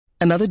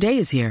Another day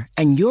is here,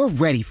 and you're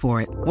ready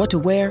for it. What to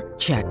wear?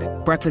 Check.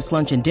 Breakfast,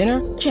 lunch, and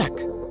dinner? Check.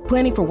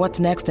 Planning for what's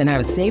next and how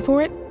to save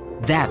for it?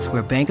 That's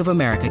where Bank of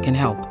America can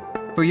help.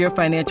 For your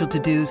financial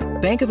to-dos,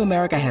 Bank of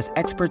America has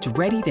experts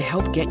ready to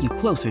help get you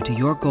closer to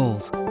your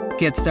goals.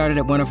 Get started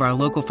at one of our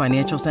local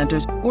financial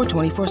centers or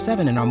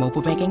 24/7 in our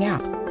mobile banking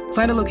app.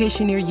 Find a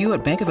location near you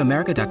at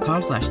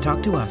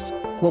bankofamerica.com/talktous.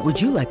 What would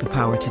you like the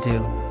power to do?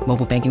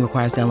 Mobile banking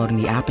requires downloading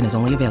the app and is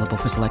only available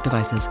for select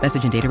devices.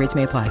 Message and data rates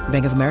may apply.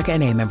 Bank of America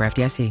N.A., member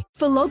FDIC.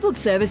 For logbook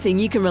servicing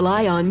you can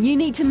rely on, you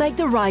need to make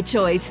the right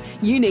choice.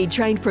 You need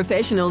trained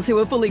professionals who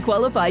are fully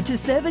qualified to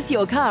service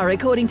your car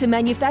according to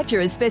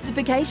manufacturer's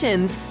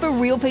specifications. For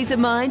real peace of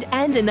mind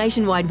and a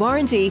nationwide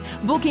warranty,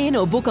 book in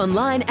or book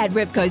online at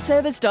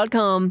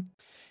repcoservice.com.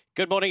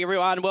 Good morning,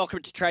 everyone.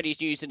 Welcome to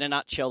Tradies News in a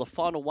Nutshell, the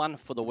final one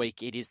for the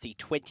week. It is the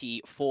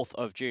 24th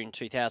of June,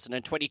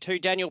 2022.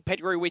 Daniel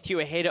Pettigrew with you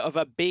ahead of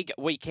a big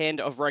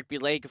weekend of rugby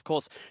league. Of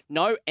course,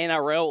 no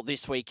NRL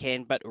this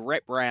weekend, but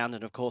Rep Round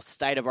and, of course,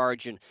 State of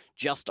Origin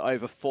just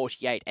over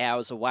 48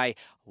 hours away.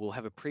 We'll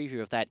have a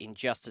preview of that in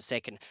just a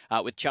second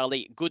with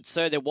Charlie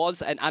Goodsir. There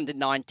was an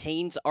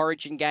under-19s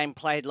Origin game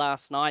played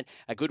last night.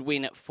 A good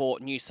win for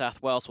New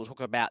South Wales. We'll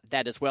talk about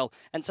that as well.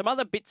 And some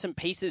other bits and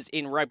pieces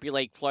in rugby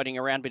league floating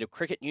around. A bit of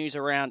cricket news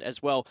around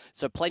as well.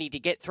 So plenty to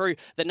get through.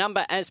 The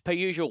number, as per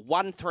usual,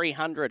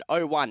 1300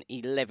 01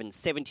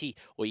 1170.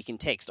 Or you can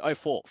text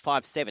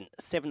 0457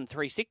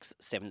 736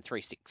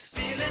 736.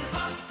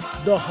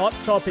 The hot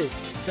topic,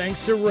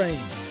 thanks to Rheem.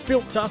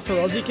 Built tough for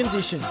Aussie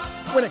conditions.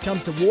 When it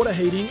comes to water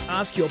heating,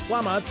 ask your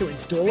plumber to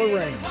install a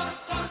Rheem.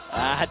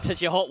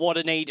 Does your hot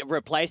water need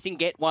replacing?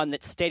 Get one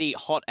that's steady,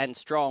 hot and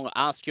strong.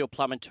 Ask your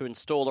plumber to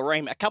install a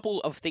Rheem. A couple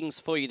of things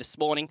for you this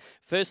morning.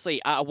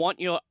 Firstly, I want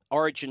your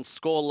Origin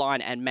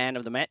scoreline and man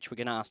of the match. We're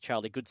going to ask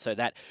Charlie Goodsir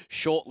that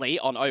shortly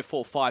on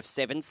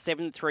 0457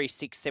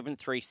 736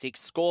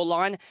 736.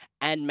 Scoreline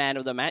and man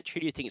of the match. Who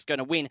do you think is going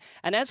to win?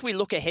 And as we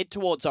look ahead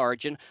towards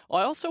Origin,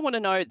 I also want to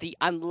know the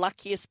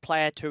unluckiest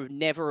player to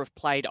never have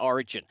played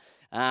Origin.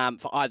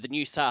 For either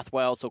New South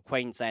Wales or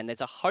Queensland.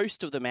 There's a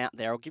host of them out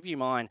there. I'll give you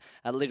mine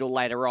a little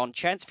later on.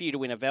 Chance for you to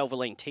win a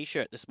Valvoline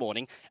t-shirt this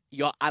morning.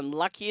 Your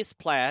unluckiest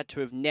player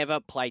to have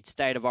never played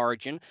State of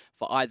Origin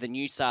for either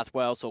New South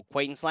Wales or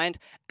Queensland,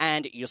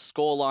 and your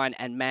scoreline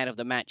and man of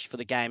the match for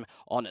the game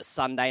on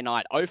Sunday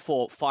night.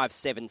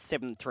 0457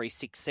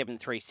 736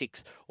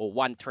 736 or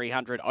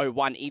 1300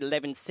 01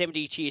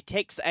 1170 to your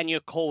texts and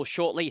your calls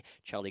shortly.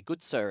 Charlie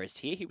Goodsir is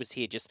here. He was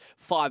here just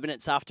 5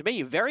 minutes after me.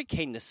 You're very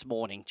keen this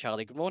morning,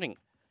 Charlie. Good morning.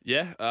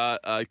 Yeah,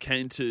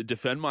 keen to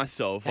defend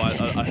myself. I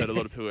heard a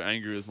lot of people were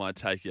angry with my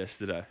take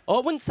yesterday. I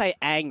wouldn't say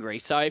angry.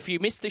 So if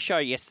you missed the show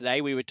yesterday,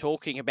 we were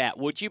talking about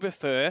would you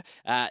prefer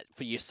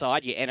for your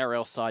side, your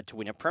NRL side, to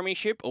win a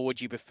premiership, or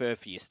would you prefer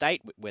for your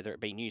state, whether it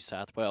be New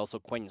South Wales or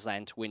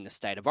Queensland, to win the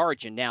State of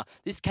Origin? Now,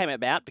 this came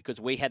about because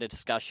we had a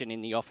discussion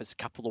in the office a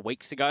couple of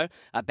weeks ago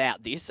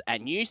about this,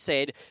 and you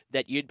said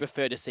that you'd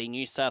prefer to see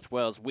New South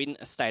Wales win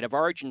a State of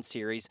Origin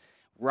series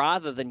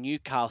rather than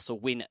Newcastle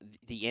win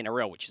the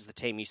NRL, which is the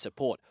team you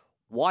support.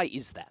 Why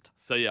is that?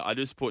 So, yeah, I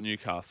do support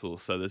Newcastle,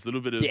 so there's a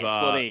little bit of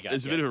there you go.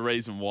 There's a bit of a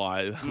reason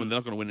why they're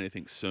not going to win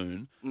anything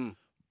soon.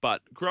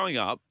 But growing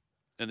up,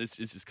 and this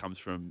just comes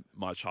from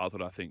my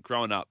childhood, I think,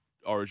 growing up,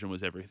 Origin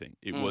was everything.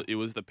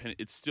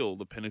 It's still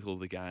the pinnacle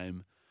of the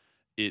game.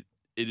 It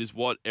is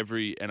what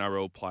every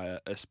NRL player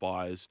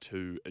aspires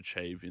to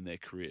achieve in their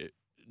career.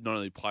 Not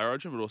only play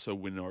Origin, but also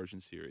win an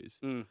Origin series.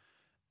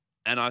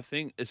 And I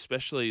think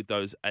especially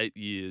those 8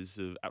 years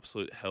of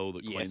absolute hell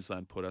that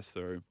Queensland put us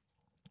through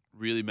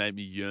really made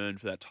me yearn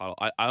for that title.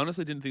 I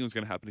honestly didn't think it was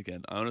going to happen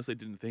again. I honestly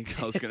didn't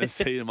think I was going to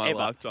see in my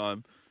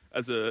lifetime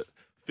as a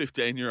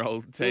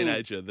 15-year-old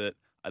teenager that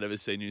I'd ever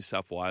see New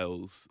South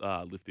Wales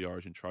lift the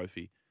Origin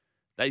trophy.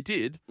 They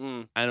did,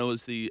 and it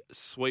was the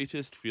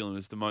sweetest feeling. It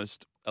was the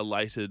most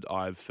elated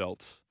I've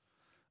felt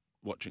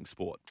watching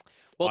sport.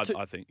 Well,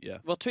 I think, yeah.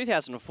 Well,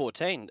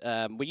 2014,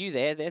 were you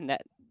there then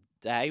that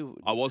day?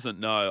 I wasn't,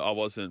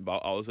 but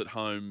I was at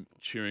home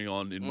cheering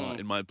on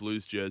in my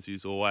Blues jersey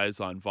as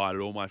always. I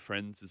invited all my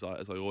friends as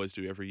I always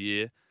do every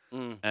year,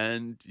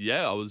 and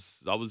yeah, I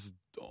was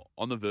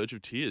on the verge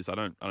of tears. I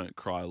don't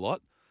cry a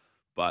lot,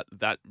 but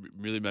that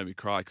really made me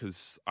cry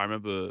because I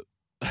remember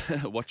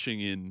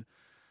watching in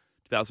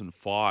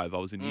 2005. I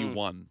was in year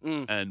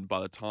one, and by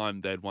the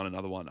time they'd won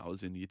another one, I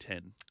was in year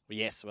 10.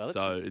 Yes, well,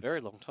 that's a very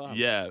long time.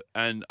 Yeah,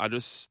 and I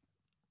just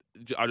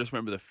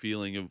remember the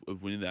feeling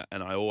of winning that,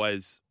 and I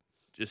always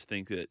just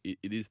think that it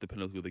is the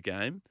pinnacle of the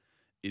game.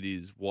 It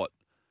is what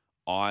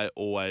I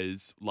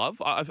always love.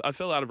 I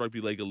fell out of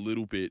rugby league a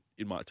little bit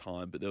in my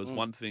time, but there was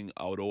one thing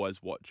I would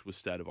always watch was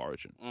State of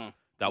Origin.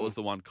 That was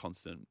the one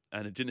constant.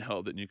 And it didn't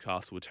help that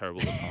Newcastle were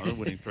terrible at the time,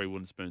 winning 3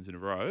 wooden spoons in a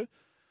row,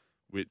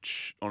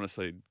 which,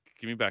 honestly,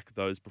 give me back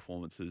those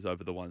performances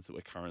over the ones that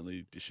we're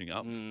currently dishing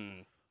up.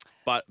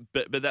 But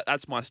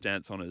that's my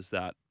stance on it, is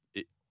that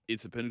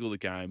it's the pinnacle of the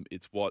game.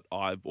 It's what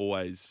I've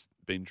always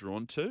been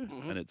drawn to,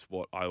 and it's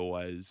what I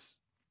always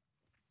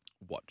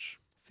watch.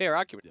 Fair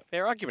argument. Yep.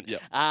 Fair argument.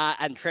 Yep.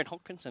 And Trent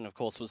Hodkinson, of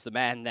course, was the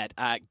man that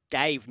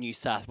gave New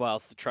South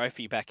Wales the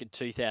trophy back in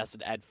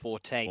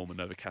 2014. Former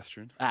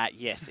Novocastrian.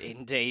 Yes,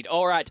 indeed.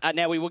 All right.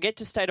 Now, we will get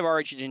to State of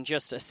Origin in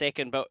just a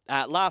second, but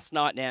last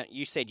night, now,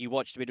 you said you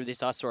watched a bit of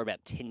this. I saw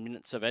about 10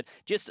 minutes of it.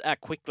 Just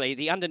quickly,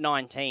 the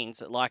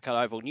under-19s at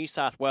Leichhardt Oval, New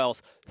South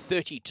Wales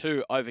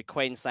 32 over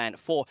Queensland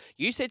 4.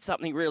 You said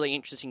something really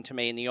interesting to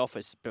me in the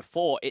office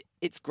before.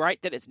 It's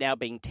great that it's now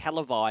being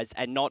televised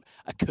and not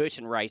a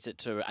curtain raiser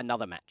to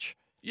another match.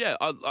 Yeah,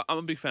 I'm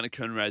a big fan of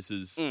curtain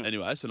raisers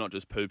anyway, so not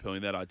just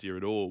poo-pooing that idea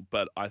at all,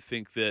 but I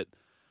think that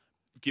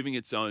giving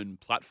its own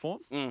platform,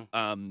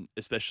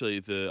 especially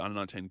the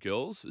under-19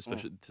 girls,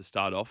 especially to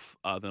start off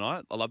the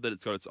night, I love that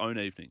it's got its own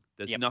evening.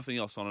 There's nothing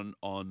else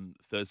on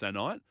Thursday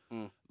night.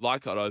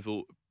 Leichhardt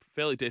Oval,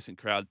 fairly decent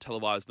crowd,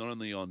 televised not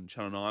only on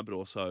Channel 9, but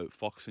also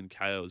Fox and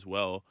KO as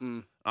well.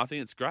 I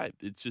think it's great.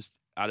 It's just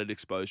added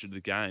exposure to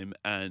the game,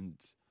 and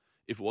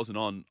if it wasn't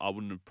on, I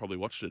wouldn't have probably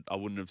watched it. I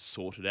wouldn't have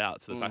sorted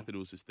out. So the fact that it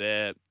was just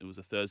there, it was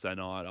a Thursday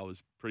night, I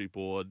was pretty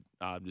bored,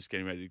 just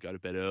getting ready to go to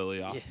bed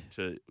earlier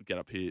to get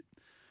up here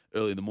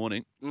early in the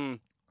morning.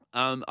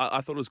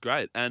 I thought it was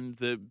great, and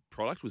the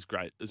product was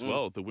great as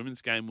well. The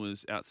women's game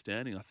was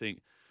outstanding. I think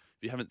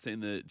if you haven't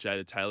seen the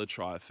Jada Taylor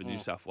try for New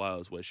South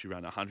Wales, where she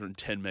ran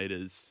 110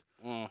 metres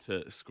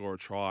to score a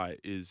try,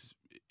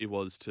 it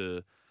was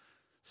to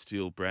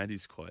steal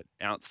Brandy's quote.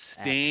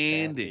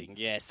 Outstanding.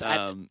 Yes.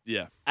 And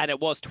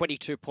it was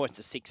 22 points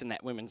to 6 in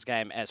that women's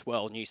game as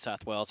well, New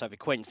South Wales over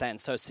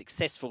Queensland. So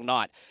successful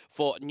night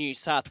for New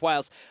South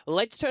Wales.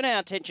 Let's turn our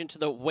attention to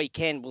the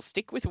weekend. We'll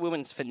stick with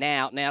women's for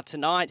now. Now,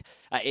 tonight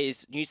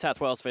is New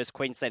South Wales versus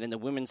Queensland in the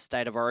Women's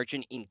State of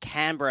Origin in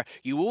Canberra.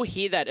 You will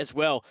hear that as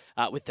well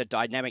with the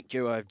dynamic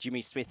duo of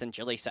Jimmy Smith and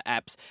Jaleesa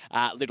Apps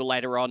a little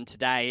later on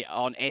today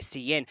on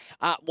SEN.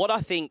 What I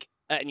think,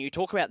 and you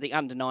talk about the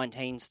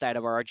under-19 State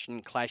of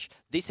Origin clash,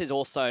 this has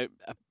also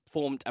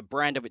formed a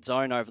brand of its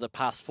own over the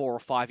past 4 or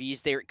 5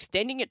 years. They're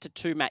extending it to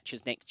 2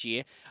 matches next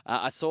year.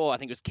 I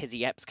think it was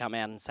Kezi Apps come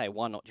out and say,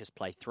 why not just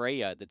play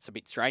 3? That's a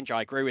bit strange.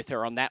 I agree with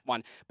her on that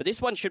one. But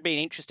this one should be an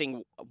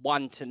interesting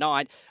one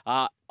tonight.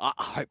 I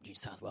hope New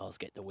South Wales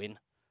get the win.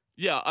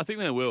 Yeah, I think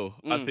they will.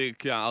 I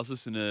think I was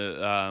listening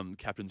to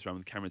Captain's Run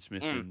with Cameron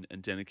Smith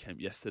and Dana Kemp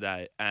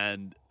yesterday,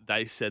 and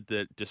they said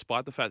that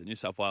despite the fact that New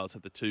South Wales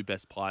have the 2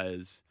 best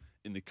players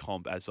in the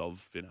comp as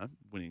of,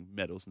 winning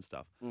medals and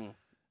stuff,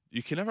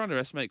 you can never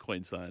underestimate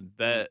Queensland.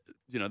 The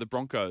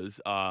Broncos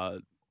are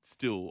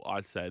still,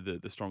 I'd say,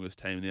 the strongest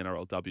team in the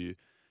NRLW.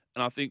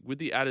 And I think with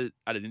the added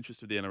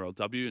interest of the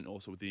NRLW and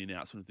also with the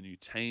announcement of the new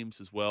teams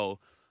as well,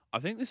 I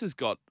think this has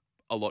got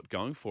a lot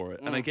going for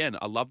it. And again,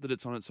 I love that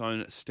it's on its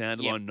own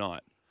standalone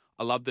night.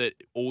 I love that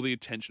all the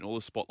attention, all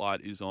the spotlight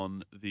is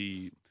on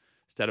the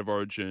State of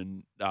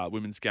Origin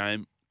women's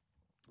game.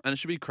 And it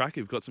should be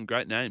cracky. You've got some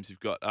great names. You've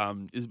got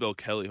Isabel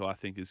Kelly, who I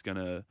think is going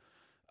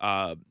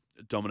to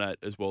dominate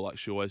as well, like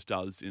she always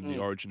does in the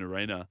Origin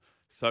arena.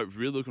 So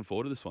really looking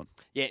forward to this one.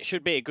 Yeah, it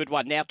should be a good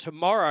one. Now,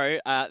 tomorrow,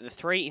 the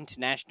 3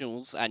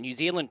 internationals, New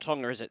Zealand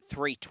Tonga is at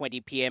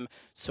 3:20 p.m,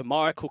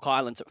 Samoa Cook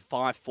Islands at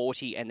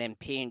 5:40, and then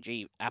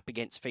PNG up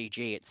against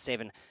Fiji at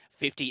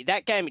 7:50.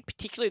 That game,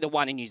 particularly the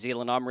one in New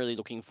Zealand, I'm really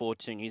looking forward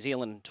to. New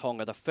Zealand and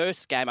Tonga, the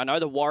first game. I know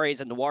the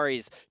Warriors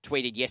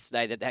tweeted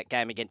yesterday that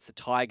game against the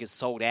Tigers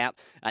sold out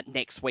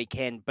next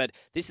weekend, but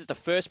this is the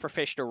first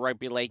professional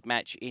rugby league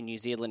match in New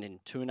Zealand in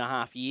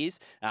 2.5 years,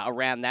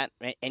 around that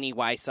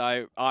anyway,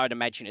 so I would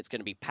imagine it's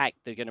going to be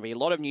packed. There are going to be a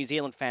lot of New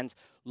Zealand fans,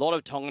 a lot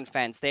of Tongan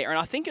fans there. And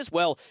I think as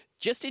well,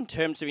 just in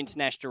terms of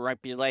International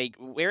Rugby League,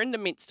 we're in the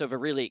midst of a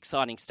really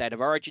exciting State of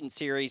Origin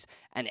series,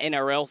 an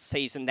NRL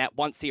season that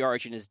once the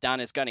Origin is done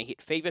is going to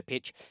hit fever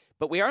pitch.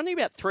 But we're only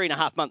about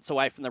 3.5 months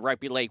away from the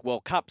Rugby League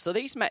World Cup. So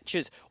these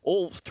matches,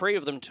 all 3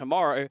 of them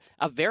tomorrow,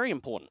 are very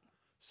important.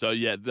 So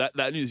yeah,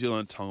 that New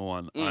Zealand Tonga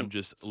one, I'm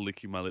just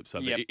licking my lips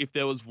over. Yep. If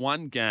there was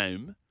one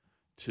game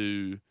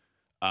to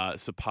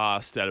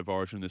surpass State of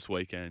Origin this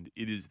weekend,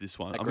 it is this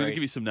one. Agreed. I'm going to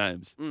give you some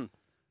names.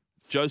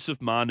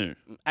 Joseph Manu.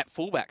 At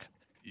fullback.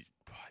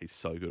 He's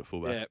so good at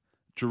fullback. Yeah.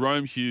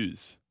 Jerome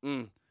Hughes.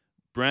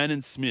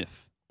 Brandon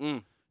Smith.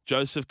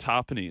 Joseph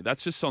Tarpany.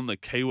 That's just on the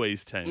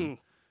Kiwis team.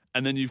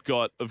 And then you've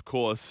got, of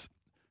course,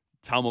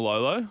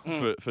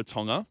 Taumalolo for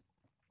Tonga.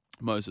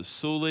 Moses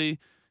Suli.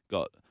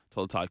 Got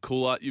Tolatai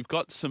Kula. You've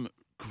got some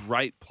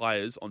great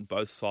players on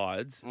both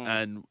sides.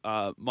 And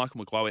Michael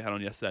Maguire we had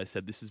on yesterday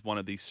said this is one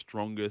of the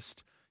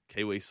strongest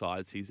Kiwi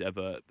sides he's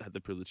ever had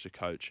the privilege to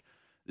coach.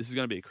 This is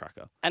going to be a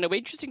cracker. And it'll be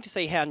interesting to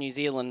see how New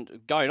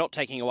Zealand go, not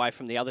taking away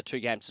from the other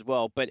 2 games as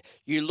well, but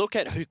you look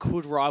at who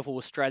could rival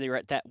Australia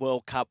at that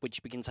World Cup,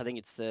 which begins, I think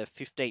it's the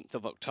 15th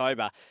of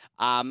October.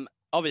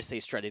 Obviously,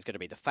 Australia's going to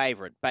be the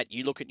favourite, but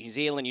you look at New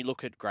Zealand, you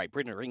look at Great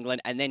Britain or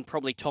England, and then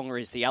probably Tonga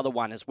is the other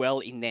one as well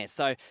in there.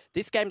 So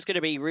this game's going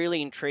to be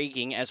really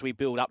intriguing as we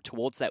build up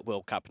towards that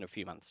World Cup in a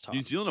few months' time.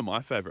 New Zealand are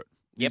my favourite.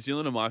 New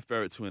Zealand are my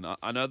favourite to win.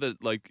 I know that,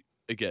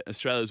 again,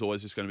 Australia's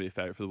always just going to be a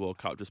favourite for the World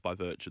Cup just by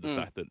virtue of the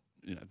fact that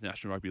the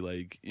National Rugby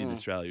League in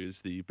Australia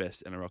is the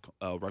best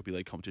NRL rugby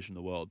league competition in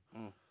the world.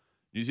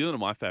 New Zealand are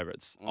my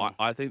favourites.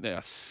 I think they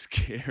are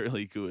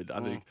scarily good.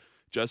 I think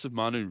Joseph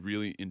Manu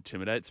really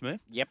intimidates me.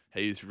 Yep.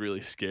 He's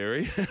really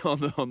scary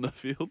on the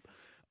field.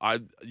 I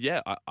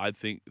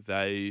think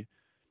they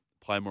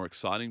play a more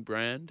exciting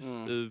brand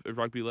of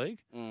rugby league.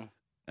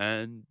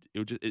 And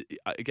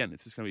again,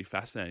 it's just going to be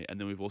fascinating. And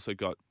then we've also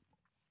got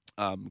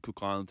Cook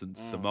Islands and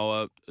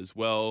Samoa as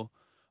well.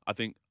 I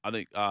think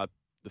the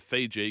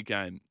Fiji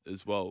game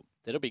as well.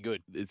 That'll be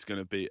good. It's going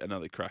to be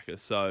another cracker.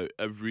 So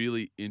a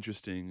really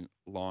interesting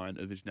line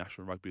of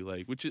international rugby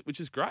league, which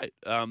is great.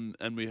 And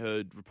we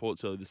heard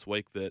reports earlier this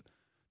week that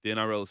the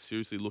NRL is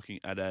seriously looking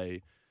at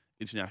a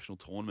international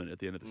tournament at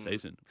the end of the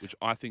season, which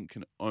I think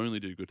can only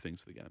do good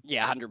things for the game.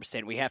 Yeah,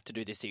 100%. We have to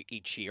do this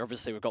each year.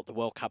 Obviously, we've got the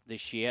World Cup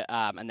this year,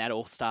 and that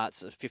all starts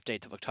the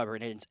 15th of October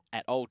and ends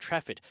at Old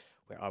Trafford,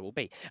 where I will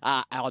be,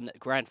 on the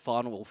grand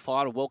final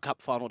World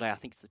Cup final day. I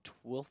think it's the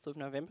 12th of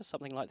November,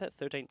 something like that,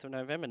 13th of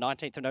November,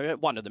 19th of November,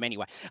 one of them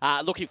anyway.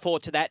 Looking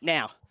forward to that.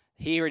 Now,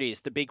 here it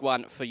is, the big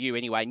one for you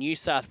anyway. New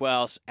South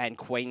Wales and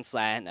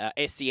Queensland.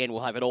 SEN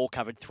will have it all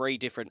covered, 3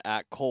 different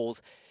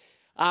calls.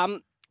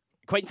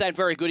 Queensland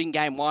very good in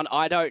game 1.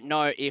 I don't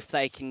know if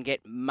they can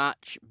get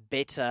much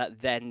better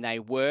than they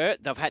were.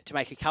 They've had to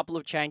make a couple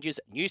of changes.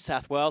 New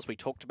South Wales, we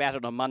talked about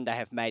it on Monday,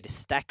 have made a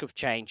stack of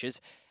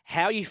changes.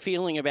 How are you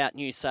feeling about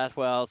New South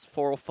Wales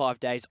 4 or 5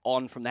 days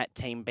on from that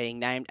team being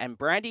named? And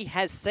Brandy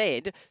has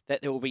said that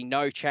there will be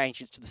no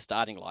changes to the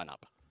starting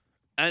lineup.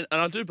 And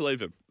I do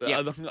believe him.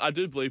 Yep. I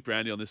do believe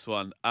Brandy on this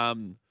one.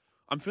 I'm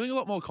feeling a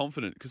lot more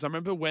confident because I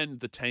remember when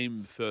the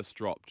team first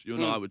dropped, you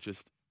and I were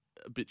just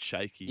a bit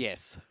shaky.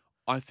 Yes.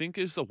 I think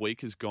as the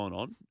week has gone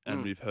on,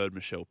 and we've heard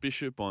Michelle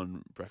Bishop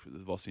on Breakfast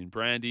with Vossi and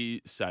Brandy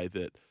say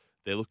that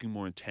they're looking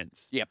more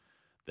intense. Yep.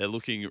 They're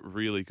looking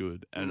really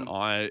good, and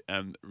I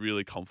am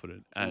really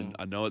confident. And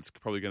I know it's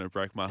probably going to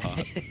break my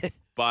heart,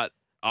 but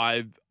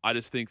I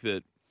just think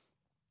that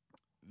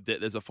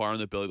there's a fire in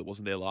the belly that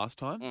wasn't there last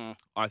time.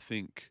 I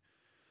think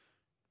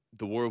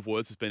the war of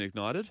words has been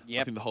ignited.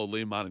 Yep. I think the whole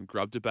Liam Martin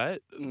grub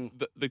debate.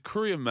 The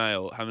Courier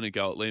Mail having a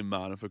go at Liam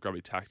Martin for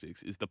grubby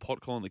tactics is the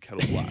pot calling the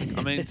kettle black.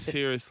 I mean,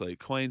 seriously,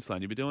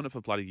 Queensland, you've been doing it for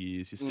bloody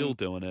years. You're still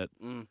doing it.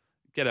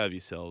 Get over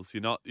yourselves.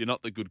 You're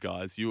not the good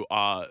guys. You're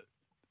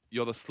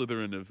the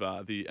Slytherin of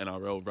the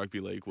NRL rugby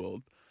league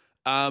world.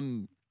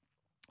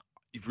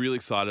 Really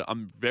excited.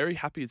 I'm very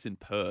happy it's in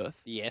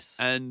Perth. Yes.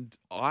 And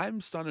I'm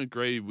starting to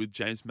agree with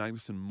James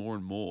Magnuson more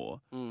and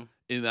more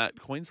in that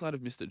Queensland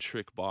have missed a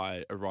trick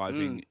by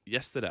arriving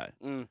yesterday.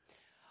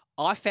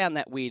 I found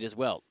that weird as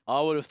well.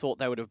 I would have thought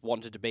they would have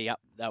wanted to be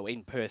up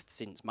in Perth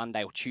since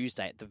Monday or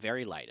Tuesday at the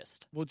very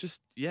latest. Well,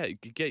 just,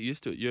 get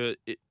used to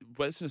it.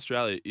 Western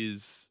Australia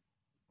is,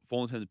 for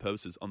all intents and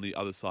purposes, on the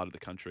other side of the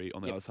country,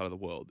 on the other side of the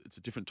world. It's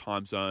a different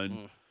time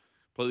zone,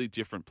 completely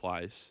different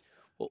place.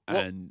 Well,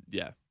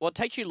 it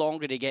takes you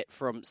longer to get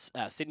from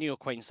Sydney or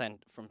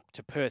Queensland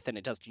to Perth than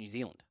it does to New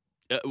Zealand.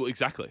 Well,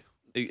 exactly.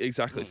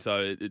 Exactly.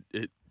 So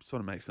it sort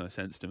of makes no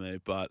sense to me,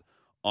 but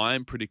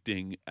I'm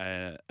predicting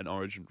an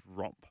Origin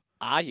romp.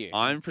 Are you?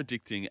 I'm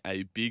predicting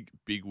a big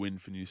win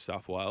for New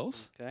South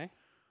Wales. Okay.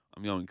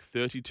 I'm going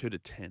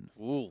 32-10.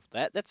 Ooh,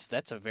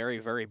 that's a very,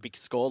 very big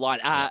scoreline.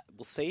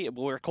 We'll see.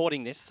 We're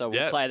recording this, so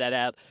we'll play that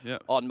out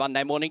on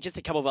Monday morning. Just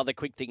a couple of other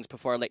quick things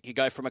before I let you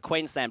go. From a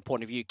Queensland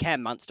point of view,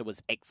 Cam Munster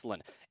was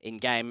excellent in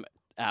game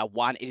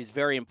 1. It is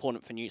very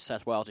important for New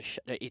South Wales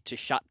to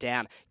shut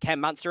down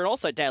Cam Munster and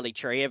also Daly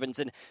Cherry Evans.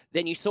 And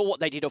then you saw what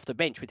they did off the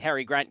bench with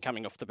Harry Grant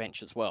coming off the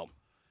bench as well.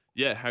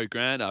 Yeah, Harry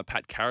Grant,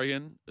 Pat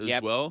Carrigan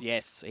as well.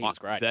 Yes, he was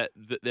great.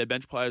 Their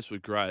bench players were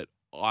great.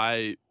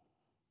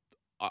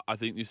 I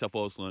think New South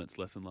Wales learned its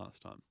lesson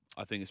last time.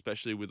 I think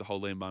especially with the whole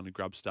Liam Martin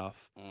grub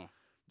stuff,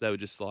 they were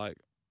just like,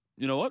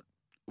 you know what?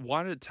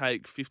 Why did it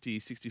take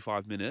 50,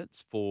 65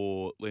 minutes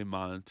for Liam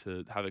Martin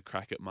to have a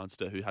crack at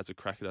Munster, who has a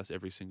crack at us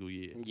every single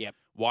year? Yep.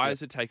 Why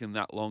has it taken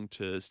that long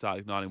to start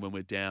igniting when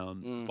we're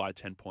down by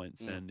 10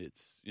 points and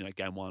it's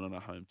game 1 on our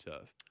home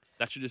turf?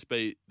 That should just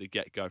be the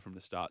get-go from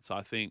the start. So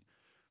I think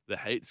the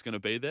heat's going to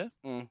be there.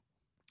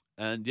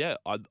 And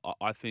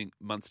I think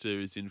Munster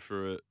is in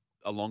for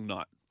a long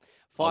night.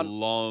 A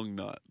long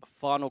night.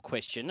 Final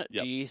question.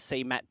 Yep. Do you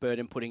see Matt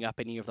Burton putting up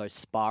any of those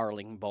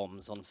spiralling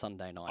bombs on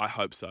Sunday night? I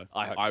hope so.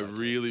 I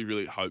really,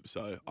 really hope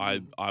so.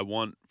 I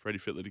want Freddie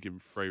Fittler to give him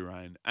free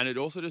rein. And it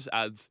also just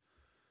adds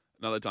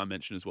another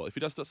dimension as well. If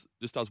he just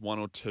does 1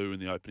 or 2 in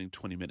the opening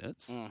 20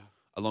 minutes,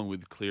 along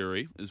with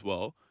Cleary as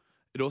well,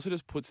 it also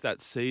just puts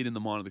that seed in the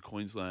mind of the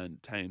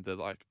Queensland team. They're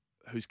like,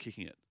 who's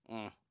kicking it?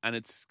 And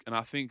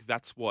I think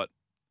that's what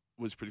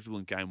was predictable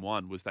in game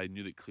 1 was they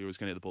knew that Cleary was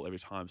going to get the ball every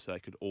time so they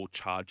could all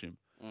charge him.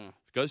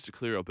 If it goes to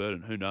Cleary or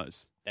Burton, who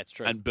knows? That's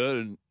true. And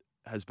Burton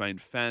has been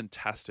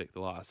fantastic the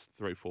last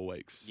 3-4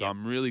 weeks. So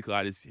I'm really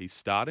glad he's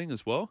starting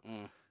as well.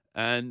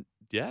 And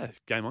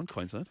game on,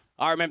 Queensland.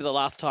 I remember the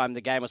last time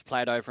the game was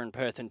played over in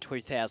Perth in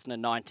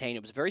 2019.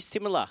 It was a very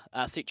similar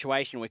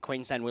situation where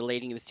Queensland were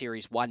leading the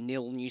series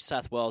 1-0. New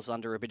South Wales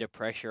under a bit of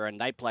pressure,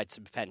 and they played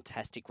some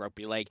fantastic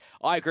rugby league.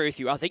 I agree with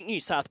you. I think New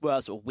South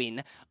Wales will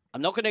win.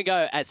 I'm not going to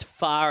go as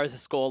far as a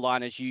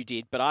scoreline as you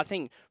did, but I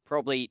think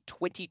probably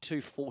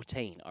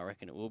 22-14, I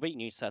reckon it will be.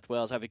 New South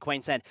Wales over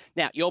Queensland.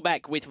 Now, you're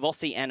back with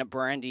Vossi and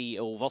Brandy,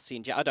 or Vossi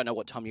and I don't know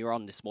what time you're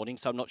on this morning,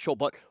 so I'm not sure.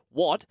 But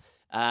what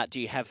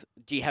do you have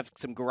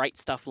some great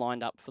stuff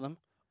lined up for them?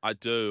 I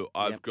do.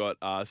 I've got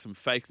some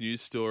fake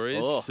news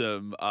stories,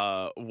 some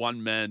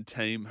one-man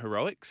team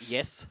heroics.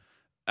 Yes.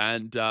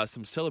 And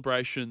some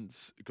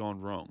celebrations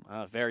gone wrong.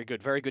 Very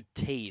good. Very good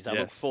tease. I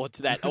look forward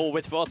to that. All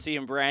with Vossi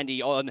and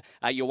Brandy on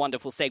your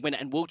wonderful segment.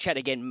 And we'll chat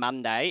again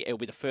Monday. It'll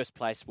be the first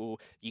place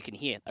you can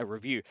hear a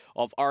review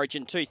of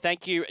Origin 2.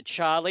 Thank you,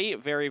 Charlie.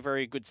 Very,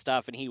 very good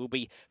stuff. And he will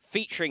be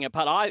featuring a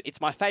part.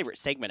 It's my favourite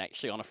segment,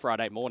 actually, on a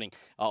Friday morning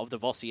of the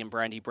Vossi and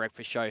Brandy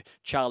Breakfast Show.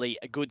 Charlie,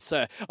 good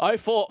sir.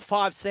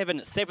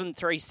 0457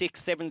 736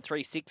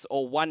 736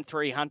 or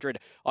 1300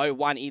 01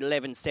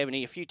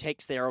 1170. A few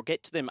texts there. I'll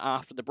get to them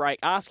after the break.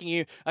 Asking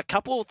you a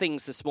couple of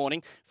things this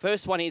morning.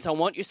 First one is I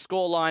want your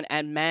scoreline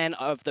and man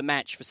of the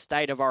match for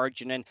State of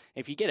Origin. And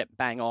if you get it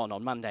bang on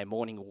Monday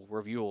morning, we'll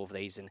review all of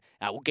these and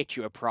we'll get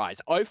you a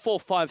prize.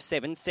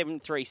 0457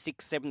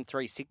 736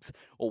 736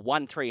 or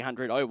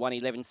 1300 01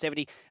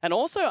 1170. And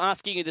also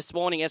asking you this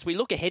morning, as we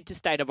look ahead to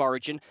State of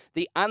Origin,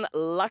 the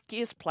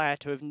unluckiest player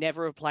to have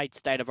never have played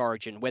State of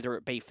Origin, whether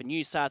it be for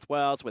New South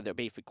Wales, whether it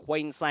be for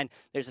Queensland.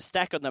 There's a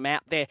stack of them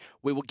out there.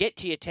 We will get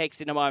to your text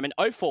in a moment.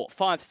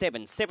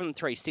 0457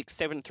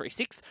 736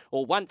 736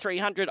 or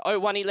 1300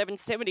 01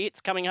 1170.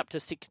 It's coming up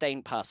to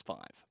 16 past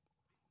 5.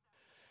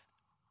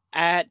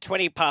 At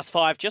 20 past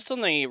 5, just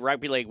on the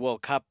Rugby League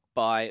World Cup,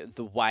 by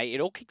the way, it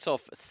all kicks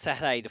off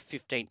Saturday the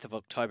 15th of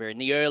October in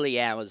the early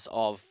hours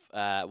of,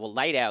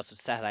 late hours of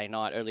Saturday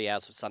night, early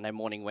hours of Sunday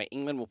morning, where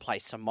England will play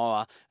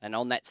Samoa, and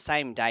on that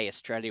same day,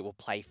 Australia will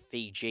play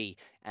Fiji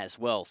as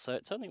well. So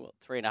it's only,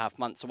 3.5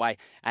 months away,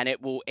 and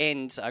it will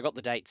end, I got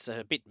the dates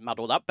a bit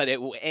muddled up, but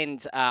it will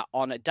end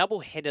on a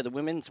double header, the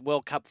Women's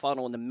World Cup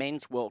final and the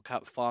Men's World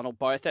Cup final,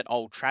 both at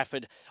Old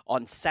Trafford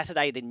on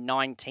Saturday the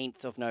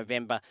 19th of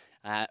November,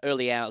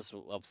 early hours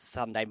of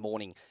Sunday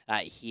morning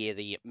here,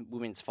 the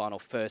women's final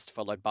first,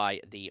 followed by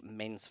the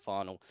men's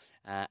final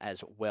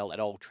as well at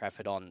Old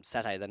Trafford on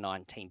Saturday the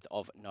 19th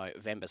of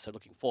November. So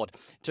looking forward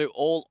to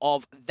all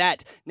of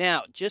that.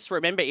 Now, just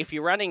remember, if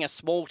you're running a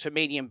small to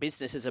medium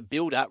business as a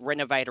builder,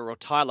 renovator or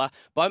tiler,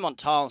 Beaumont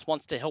Tiles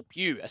wants to help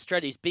you.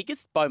 Australia's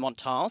biggest Beaumont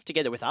Tiles,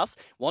 together with us,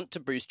 want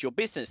to boost your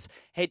business.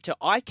 Head to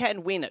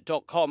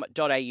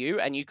iCanWin.com.au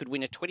and you could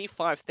win a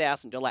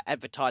 $25,000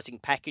 advertising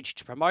package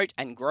to promote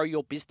and grow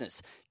your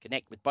business.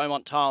 Connect with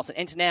Beaumont Tiles and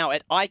enter now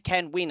at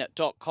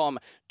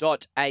iCanWin.com.au.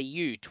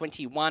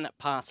 21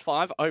 past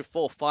 5,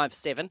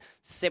 0457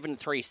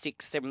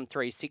 736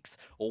 736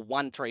 or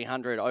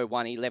 1300 01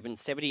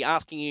 1170.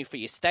 Asking you for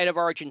your State of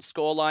Origin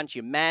scorelines,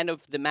 your man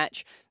of the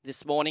match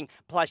this morning,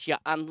 plus your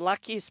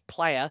unluckiest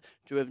player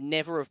to have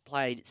never have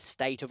played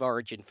State of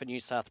Origin for New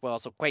South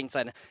Wales or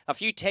Queensland. A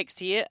few texts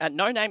here,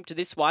 no name to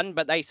this one,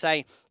 but they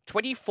say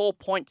 24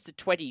 points to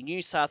 20,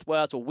 New South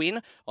Wales will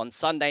win on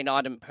Sunday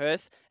night in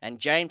Perth, and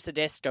James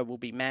Tedesco will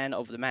be man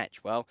of the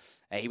match. Well,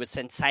 he was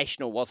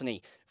sensational, wasn't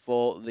he,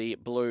 for the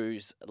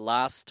Blues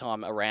last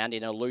time around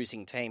in a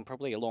losing team,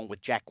 probably along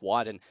with Jack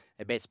White and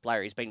their best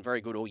player. He's been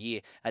very good all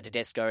year at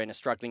Tedesco in a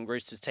struggling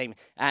Roosters team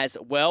as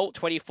well.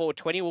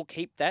 24-20, we'll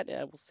keep that.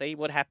 We'll see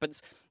what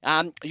happens.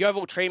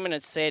 Yeovil Treeman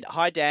has said,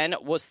 "Hi Dan,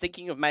 was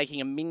thinking of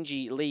making a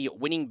Minjee Lee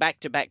winning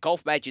back-to-back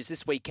golf matches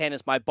this weekend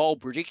as my bold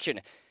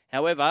prediction.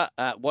 However,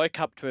 woke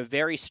up to a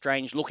very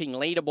strange-looking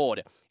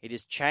leaderboard. It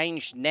has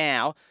changed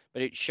now,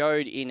 but it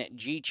showed in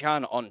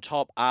Ji-Chun on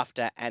top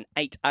after an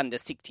 8 under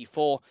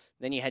 64.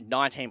 Then you had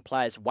 19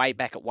 players way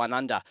back at 1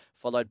 under,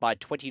 followed by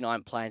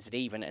 29 players at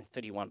even and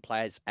 31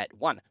 players at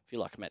 1. If you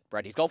like him at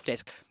Brady's Golf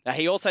Desk.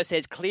 He also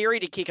says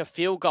Cleary to kick a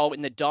field goal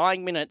in the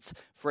dying minutes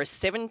for a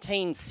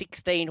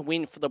 17-16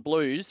 win for the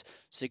Blues,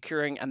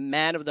 securing a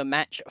man of the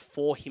match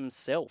for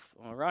himself.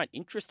 All right,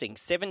 interesting.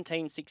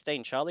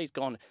 17-16. Charlie's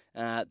gone.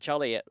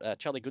 Charlie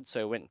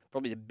Goodsir went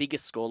probably the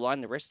biggest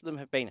scoreline. The rest of them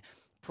have been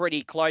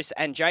pretty close.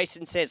 And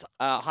Jason says,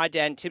 "Hi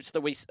Dan, tips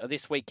of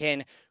this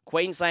weekend: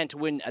 Queensland to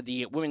win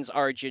the Women's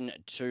Origin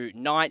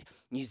tonight,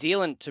 New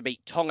Zealand to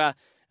beat Tonga,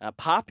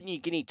 Papua New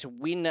Guinea to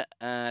win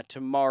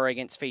tomorrow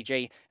against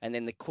Fiji, and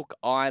then the Cook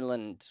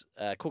Islands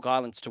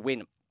to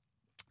win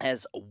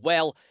as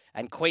well,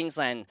 and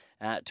Queensland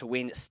to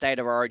win State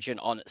of Origin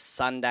on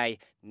Sunday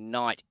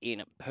night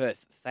in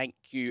Perth." Thank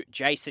you,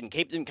 Jason.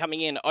 Keep them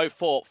coming in.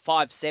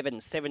 0457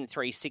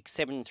 736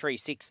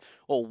 736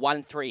 or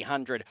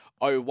 1300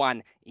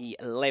 01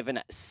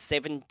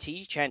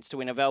 1170. Chance to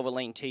win a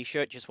Valvoline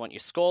t-shirt. Just want your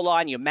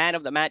scoreline, your man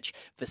of the match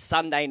for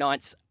Sunday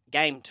night's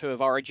Game 2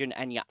 of Origin,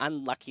 and your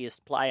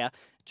unluckiest player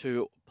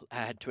to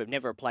have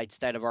never played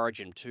State of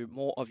Origin. To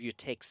more of your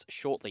texts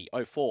shortly.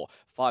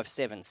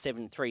 0457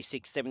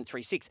 736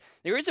 736.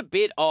 There is a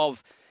bit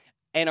of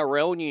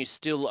NRL news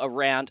still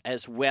around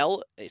as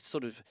well. It's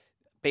sort of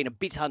been a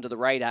bit under the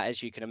radar,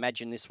 as you can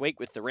imagine, this week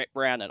with the rep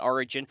round at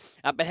Origin.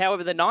 But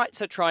however, the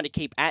Knights are trying to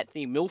keep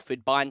Anthony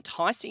Milford by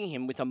enticing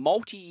him with a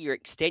multi-year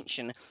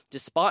extension,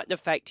 despite the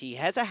fact he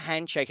has a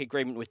handshake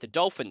agreement with the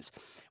Dolphins.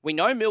 We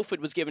know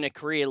Milford was given a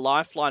career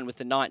lifeline with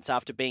the Knights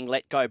after being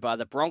let go by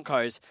the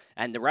Broncos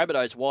and the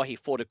Rabbitohs while he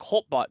fought a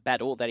court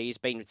battle that he's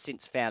been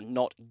since found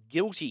not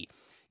guilty.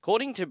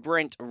 According to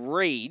Brent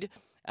Reid,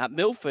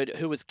 Milford,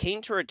 who was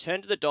keen to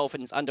return to the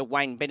Dolphins under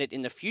Wayne Bennett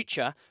in the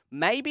future,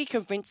 may be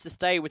convinced to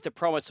stay with the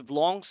promise of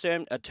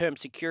long-term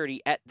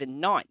security at the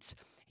Knights.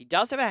 He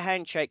does have a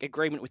handshake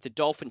agreement with the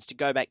Dolphins to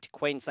go back to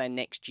Queensland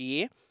next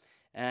year.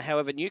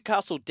 However,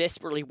 Newcastle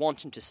desperately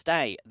want him to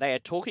stay. They are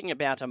talking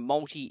about a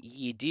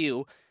multi-year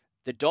deal.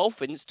 The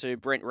Dolphins, to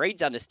Brent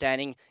Reid's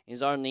understanding,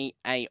 is only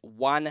a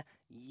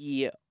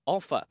 1-year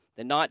offer.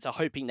 The Knights are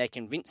hoping they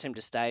convince him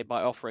to stay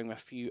by offering him a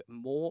few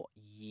more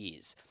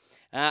years.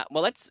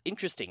 Well, that's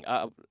interesting.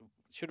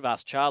 Should have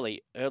asked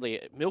Charlie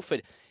earlier.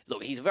 Milford,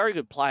 look, he's a very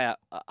good player.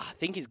 I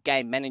think his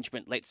game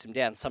management lets him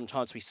down.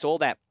 Sometimes we saw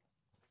that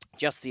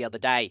just the other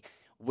day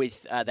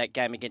with that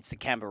game against the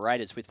Canberra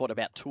Raiders with,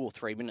 about 2 or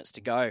 3 minutes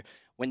to go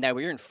when they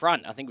were in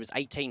front. I think it was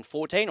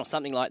 18-14 or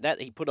something like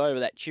that. He put over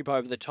that chip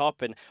over the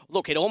top. And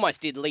look, it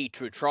almost did lead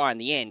to a try in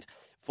the end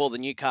for the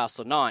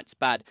Newcastle Knights.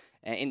 But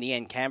in the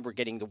end, Canberra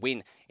getting the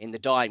win in the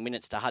dying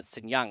minutes to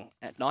Hudson Young.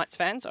 At Knights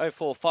fans,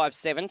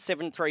 0457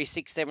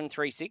 736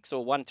 736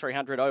 or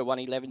 1300 01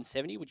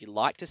 1170. Would you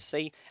like to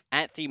see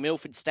Anthony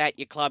Milford stay at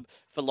your club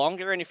for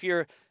longer? And if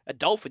you're a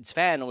Dolphins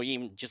fan or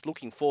even just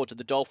looking forward to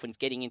the Dolphins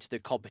getting into the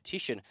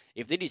competition,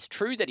 if it is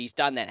true that he's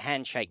done that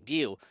handshake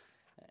deal,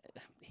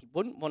 he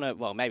wouldn't want to,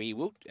 well, maybe he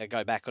will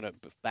go back on it,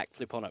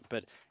 backflip on it,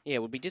 but yeah,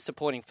 it would be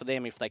disappointing for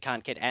them if they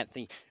can't get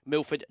Anthony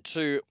Milford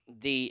to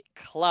the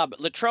club.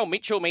 Latrell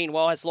Mitchell,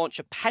 meanwhile, has launched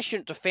a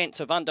passionate defence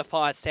of under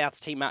fire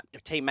South's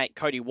teammate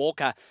Cody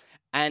Walker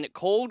and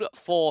called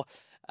for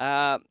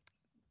a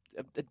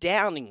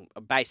downing,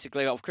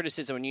 basically, of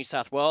criticism of New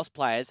South Wales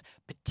players,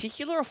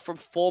 particularly from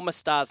former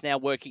stars now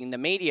working in the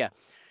media.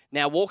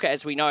 Now, Walker,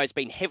 as we know, has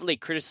been heavily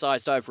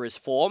criticised over his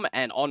form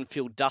and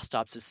on-field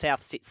dust-ups as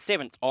South sits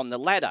 7th on the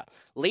ladder,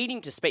 leading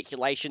to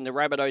speculation the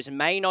Rabbitohs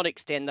may not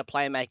extend the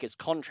playmaker's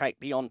contract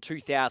beyond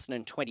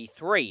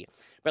 2023.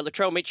 But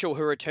Latrell Mitchell,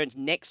 who returns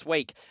next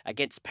week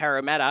against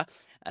Parramatta,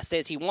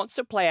 says he wants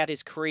to play out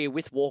his career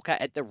with Walker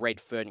at the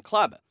Redfern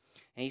Club.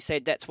 And he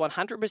said, that's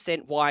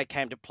 100% why I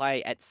came to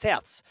play at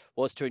Souths,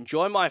 was to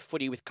enjoy my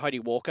footy with Cody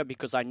Walker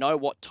because I know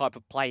what type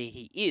of player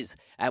he is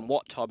and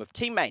what type of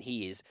teammate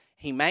he is.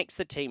 He makes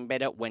the team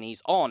better when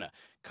he's on.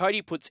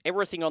 Cody puts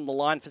everything on the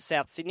line for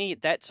South Sydney.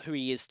 That's who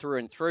he is through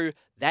and through.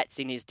 That's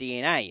in his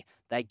DNA.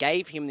 They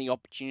gave him the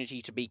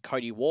opportunity to be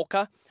Cody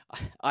Walker.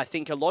 I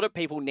think a lot of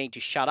people need to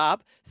shut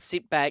up,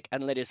 sit back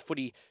and let his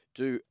footy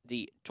do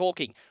the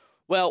talking.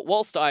 Well,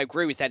 whilst I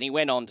agree with that, he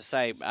went on to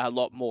say a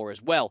lot more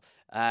as well.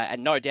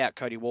 And no doubt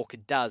Cody Walker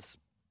does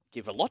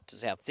give a lot to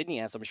South Sydney,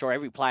 as I'm sure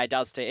every player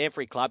does to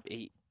every club.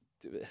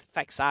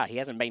 Facts are, he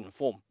hasn't been in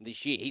form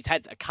this year. He's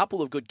had a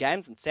couple of good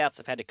games, and Souths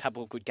have had a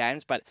couple of good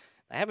games, but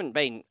they haven't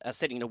been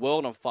setting the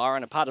world on fire,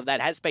 and a part of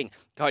that has been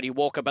Cody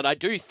Walker. But I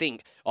do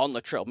think on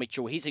Latrell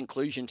Mitchell, his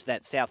inclusion to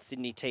that South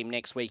Sydney team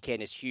next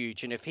weekend is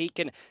huge. And if he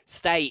can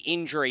stay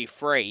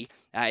injury-free,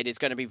 it is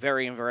going to be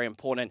very, very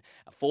important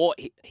for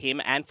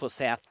him and for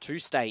South to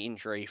stay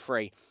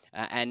injury-free.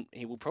 And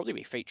he will probably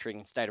be featuring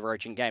in State of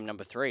Origin game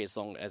number 3 as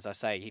long as, I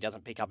say, he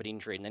doesn't pick up an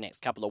injury in the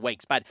next couple of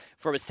weeks. But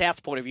from a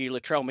South point of view,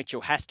 Latrell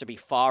Mitchell has to be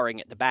firing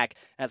at the back,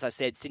 as I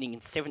said, sitting in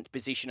 7th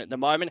position at the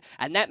moment.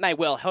 And that may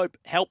well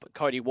help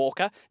Cody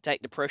Walker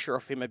take the pressure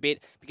off him a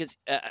bit, because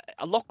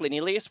Lachlan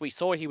Ilias, we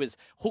saw he was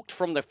hooked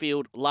from the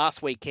field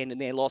last weekend in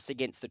their loss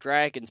against the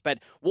Dragons. But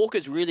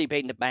Walker's really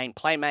been the main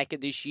playmaker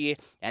this year,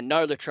 and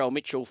no Latrell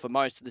Mitchell for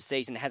most of the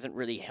season hasn't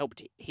really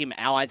helped him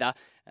either.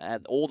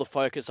 All the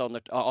focus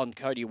on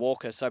Cody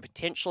Walker. So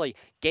potentially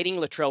getting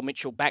Latrell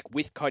Mitchell back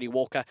with Cody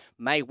Walker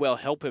may well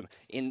help him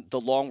in the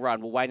long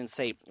run. We'll wait and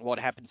see what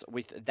happens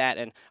with that.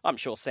 And I'm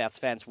sure Souths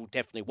fans will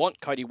definitely want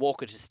Cody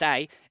Walker to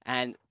stay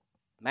and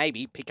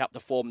maybe pick up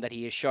the form that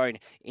he has shown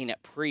in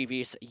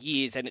previous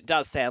years. And it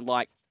does sound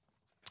like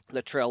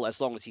Latrell, as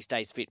long as he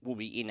stays fit, will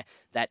be in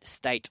that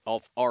State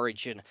of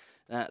Origin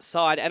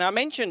side. And I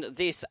mentioned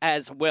this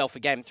as well for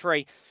Game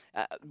 3.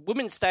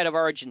 Women's State of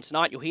Origin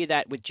tonight, you'll hear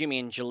that with Jimmy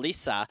and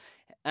Jalissa.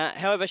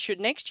 However,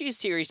 should next year's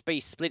series be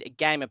split a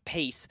game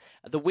apiece,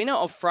 the winner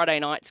of Friday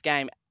night's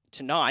game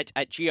tonight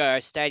at GIO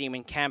Stadium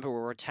in Canberra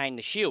will retain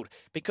the shield,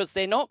 because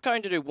they're not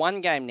going to do one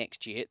game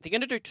next year. They're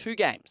going to do 2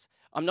 games.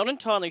 I'm not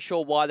entirely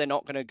sure why they're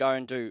not going to go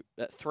and do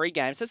 3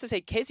 games. As I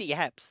said, Kezzy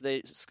Haps,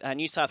 the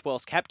New South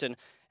Wales captain,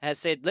 has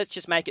said, let's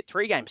just make it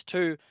 3 games.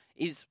 2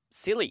 is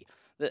silly.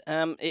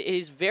 It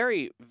is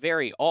very,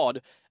 very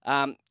odd.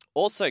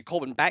 Also,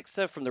 Corbin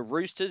Baxter from the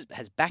Roosters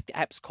has backed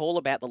App's call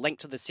about the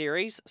length of the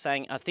series,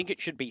 saying, I think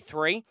it should be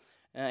 3.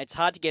 It's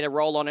hard to get a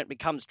roll on it. It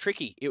becomes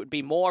tricky. It would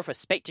be more of a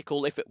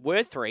spectacle if it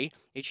were 3.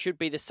 It should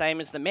be the same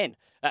as the men.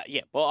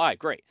 Yeah, well, I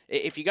agree.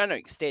 If you're going to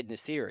extend the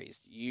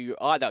series, you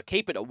either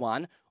keep it at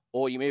 1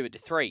 or you move it to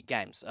 3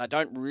 games. I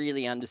don't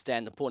really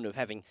understand the point of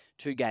having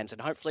 2 games,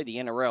 and hopefully the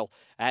NRL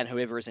and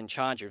whoever is in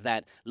charge of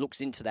that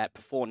looks into that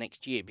before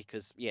next year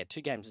because,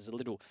 2 games is a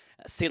little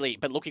silly.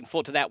 But looking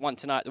forward to that one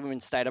tonight, the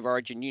Women's State of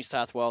Origin, New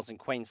South Wales and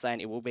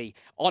Queensland. It will be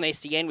on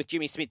SEN with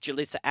Jimmy Smith,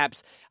 Jalissa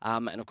Abs,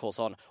 and of course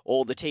on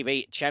all the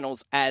TV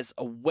channels as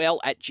well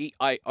at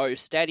GIO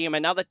Stadium.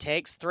 Another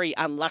text, 3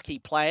 unlucky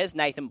players,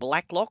 Nathan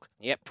Blacklock,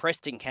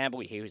 Preston Campbell,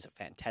 he was a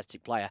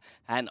fantastic player,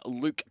 and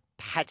Luke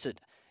Patton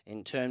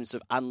in terms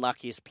of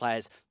unluckiest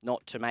players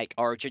not to make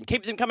Origin.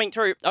 Keep them coming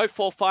through,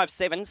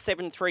 0457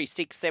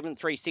 736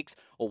 736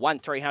 or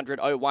 1300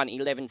 01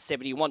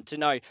 1170. Want to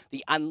know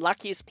the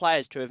unluckiest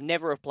players to have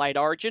never have played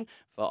Origin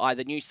for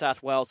either New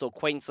South Wales or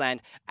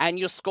Queensland, and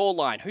your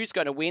scoreline, who's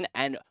going to win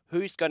and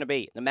who's going to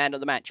be the man of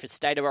the match for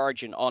State of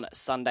Origin on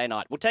Sunday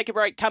night. We'll take a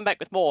break, come back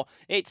with more.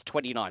 It's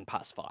 29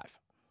 past 5.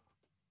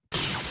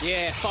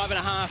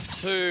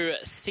 5:30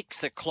 to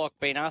 6 o'clock.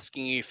 Been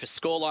asking you for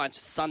scorelines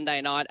for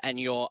Sunday night and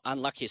your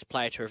unluckiest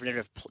player to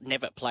have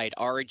never played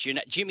Origin.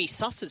 Jimmy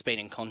Suss has been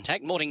in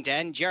contact. Morning,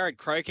 Dan. Jared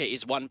Croker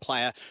is one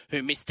player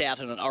who missed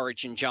out on an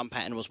Origin jumper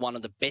and was one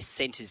of the best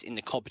centres in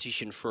the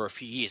competition for a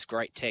few years.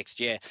 Great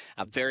text,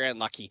 very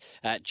unlucky,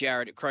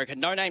 Jared Croker.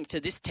 No name to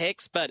this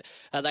text, but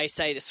they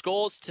say the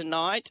scores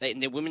tonight in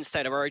the Women's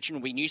State of Origin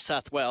will be New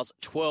South Wales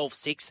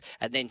 12-6,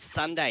 and then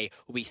Sunday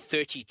will be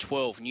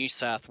 30-12, New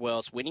South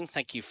Wales winning.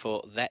 Thank you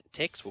for that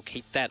text. We'll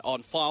keep that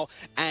on file.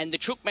 And the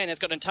Chookman has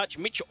got in touch.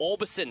 Mitch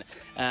Orbison,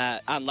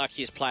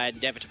 unluckiest player,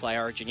 never to play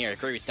Origin. I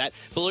agree with that.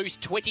 Blues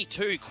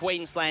 22,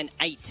 Queensland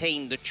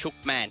 18, the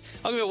Chookman.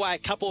 I'll give away a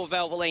couple of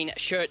Valvoline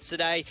shirts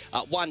today.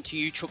 One to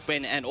you,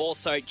 Chookman, and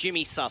also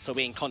Jimmy Suss will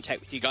be in contact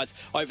with you guys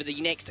over the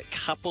next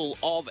couple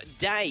of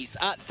days.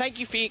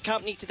 Thank you for your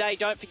company today.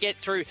 Don't forget,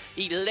 through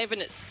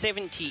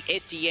 1170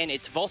 SEN,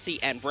 it's Vossi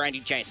and Brandy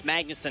James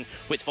Magnuson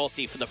with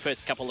Vossi for the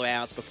first couple of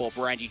hours before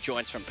Brandy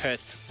joins from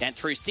Perth, and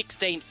through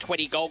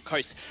 1620 Gold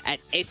Coast at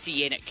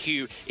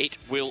SENQ, it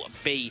will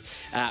be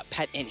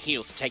Pat and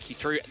Heels to take you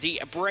through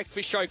the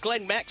breakfast show.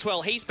 Glenn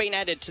Maxwell, he's been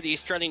added to the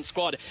Australian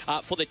squad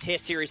for the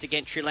Test series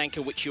against Sri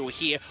Lanka, which you'll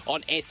hear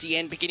on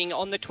SEN beginning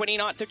on the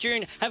 29th of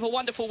June. Have a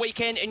wonderful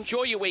weekend.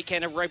 Enjoy your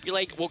weekend of rugby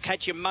league. We'll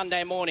catch you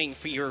Monday morning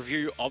for your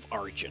review of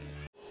Origin.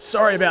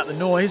 Sorry about the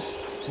noise.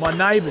 My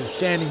neighbour's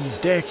sanding his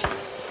deck.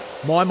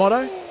 My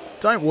motto?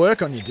 Don't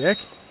work on your deck.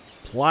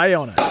 Play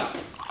on it.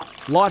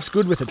 Life's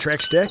good with a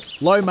Trex deck.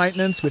 Low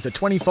maintenance with a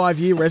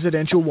 25-year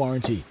residential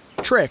warranty.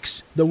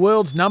 Trex, the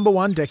world's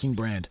 #1 decking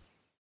brand.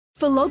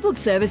 For logbook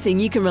servicing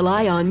you can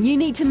rely on, you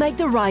need to make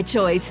the right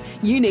choice.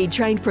 You need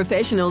trained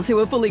professionals who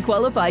are fully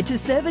qualified to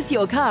service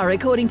your car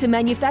according to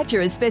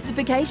manufacturer's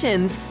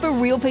specifications. For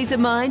real peace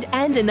of mind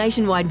and a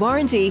nationwide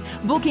warranty,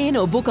 book in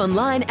or book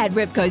online at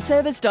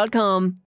repcoservice.com.